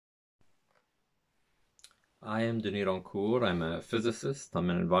I am Denis Rancourt. I'm a physicist, I'm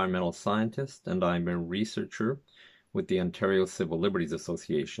an environmental scientist, and I'm a researcher with the Ontario Civil Liberties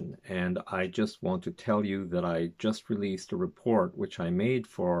Association. And I just want to tell you that I just released a report which I made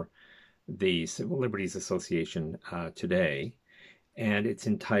for the Civil Liberties Association today, and it's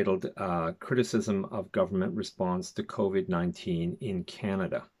entitled Criticism of Government Response to COVID-19 in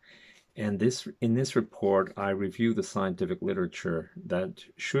Canada. And in this report, I review the scientific literature that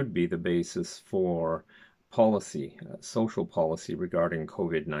should be the basis for policy, social policy regarding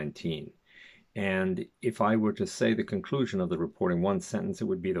COVID-19. And if I were to say the conclusion of the report in one sentence, it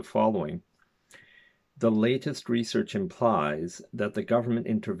would be the following. The latest research implies that the government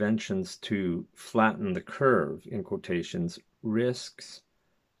interventions to flatten the curve, in quotations, risks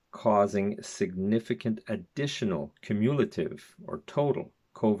causing significant additional cumulative or total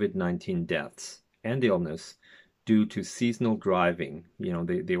COVID-19 deaths and illness due to seasonal driving.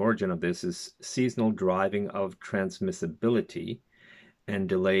 The origin of this is seasonal driving of transmissibility and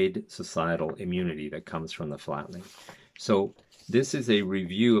delayed societal immunity that comes from the flattening. So this is a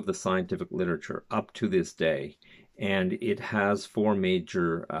review of the scientific literature up to this day, and it has four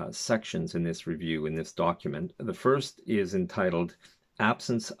major sections in this review, in this document. The first is entitled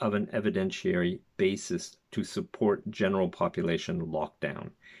Absence of an Evidentiary Basis to Support General Population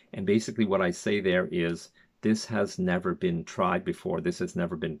Lockdown. And basically what I say there is this has never been tried before. This has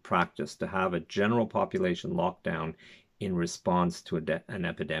never been practiced to have a general population lockdown in response to an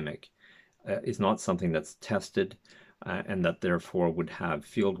epidemic. Is not something that's tested and that therefore would have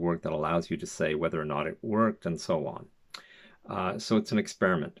field work that allows you to say whether or not it worked and so on. So it's an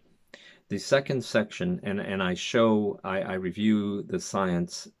experiment. The second section, and I review the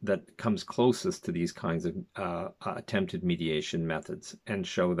science that comes closest to these kinds of attempted mediation methods and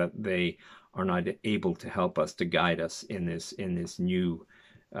show that they are not able to help us, to guide us in this new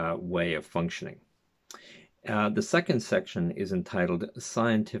way of functioning. The second section is entitled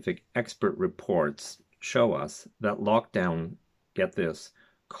Scientific Expert Reports Show Us that Lockdown, get this,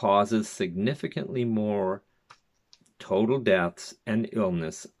 causes significantly more total deaths and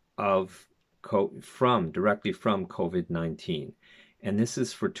illness directly from COVID-19. And this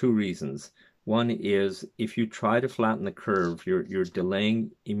is for two reasons. One is if you try to flatten the curve, you're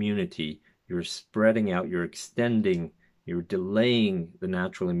delaying immunity, you're spreading out, you're extending, you're delaying the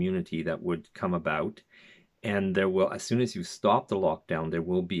natural immunity that would come about. And there will, as soon as you stop the lockdown, there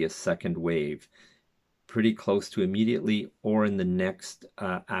will be a second wave pretty close to immediately or in the next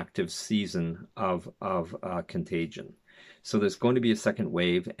active season of contagion. So there's going to be a second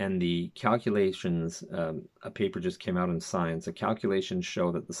wave, and the calculations, a paper just came out in Science, the calculations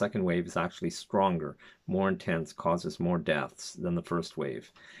show that the second wave is actually stronger, more intense, causes more deaths than the first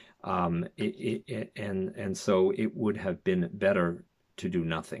wave. And so it would have been better to do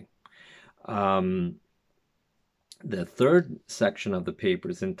nothing. The third section of the paper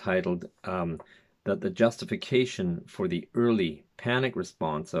is entitled that the justification for the early panic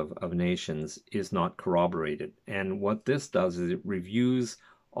response of nations is not corroborated. And what this does is it reviews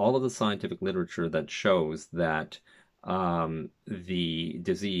all of the scientific literature that shows that the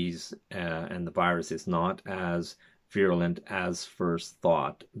disease and the virus is not as virulent as first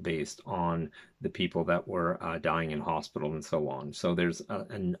thought based on the people that were dying in hospital and so on. So there's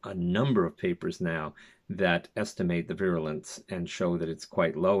a number of papers now that estimate the virulence and show that it's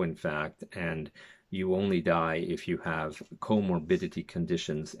quite low, in fact, and you only die if you have comorbidity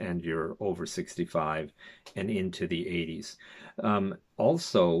conditions and you're over 65 and into the 80s.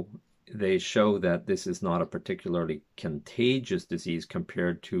 Also, they show that this is not a particularly contagious disease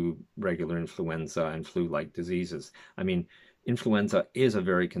compared to regular influenza and flu-like diseases. I mean, influenza is a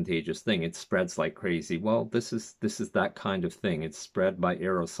very contagious thing. It spreads like crazy. Well, this is that kind of thing. It's spread by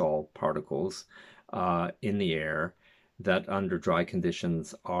aerosol particles in the air that under dry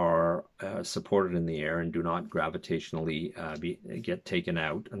conditions are supported in the air and do not gravitationally get taken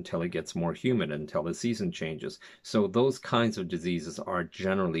out until it gets more humid, until the season changes. So those kinds of diseases are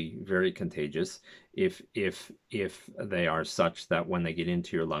generally very contagious if they are such that when they get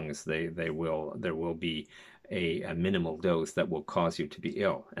into your lungs, there will be a minimal dose that will cause you to be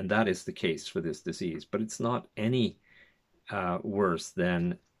ill. And that is the case for this disease. But it's not any worse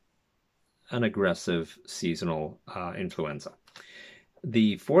than an aggressive seasonal influenza.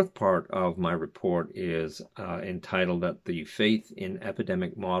 The fourth part of my report is entitled that the faith in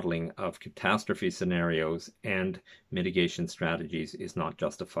epidemic modeling of catastrophe scenarios and mitigation strategies is not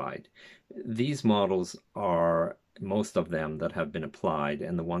justified. These models are, most of them that have been applied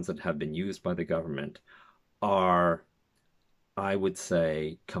and the ones that have been used by the government are, I would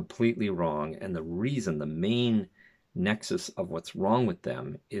say, completely wrong. And the main nexus of what's wrong with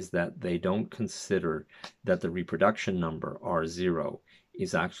them is that they don't consider that the reproduction number, R0,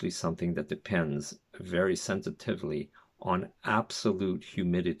 is actually something that depends very sensitively on absolute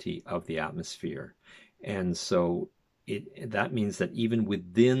humidity of the atmosphere. And so that means that even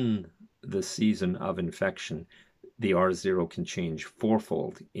within the season of infection, the R0 can change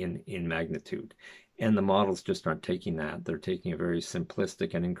fourfold in magnitude. And the models just aren't taking that. They're taking a very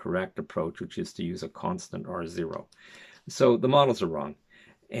simplistic and incorrect approach, which is to use a constant R0. So the models are wrong.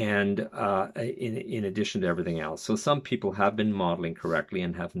 And in addition to everything else. So some people have been modeling correctly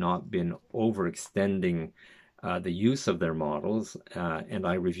and have not been overextending the use of their models. And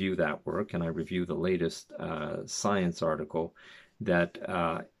I review that work, and I review the latest science article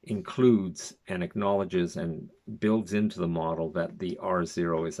that includes and acknowledges and builds into the model that the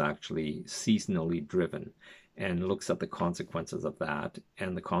R0 is actually seasonally driven, and looks at the consequences of that.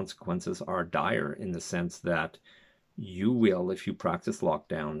 And the consequences are dire in the sense that you will, if you practice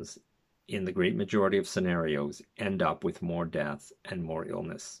lockdowns, in the great majority of scenarios, end up with more death and more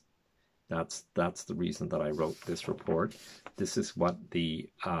illness. That's the reason that I wrote this report. This is what the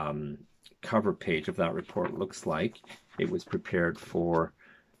cover page of that report looks like. It was prepared for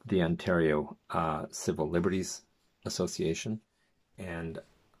the Ontario Civil Liberties Association, and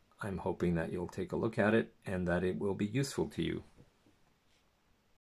I'm hoping that you'll take a look at it and that it will be useful to you.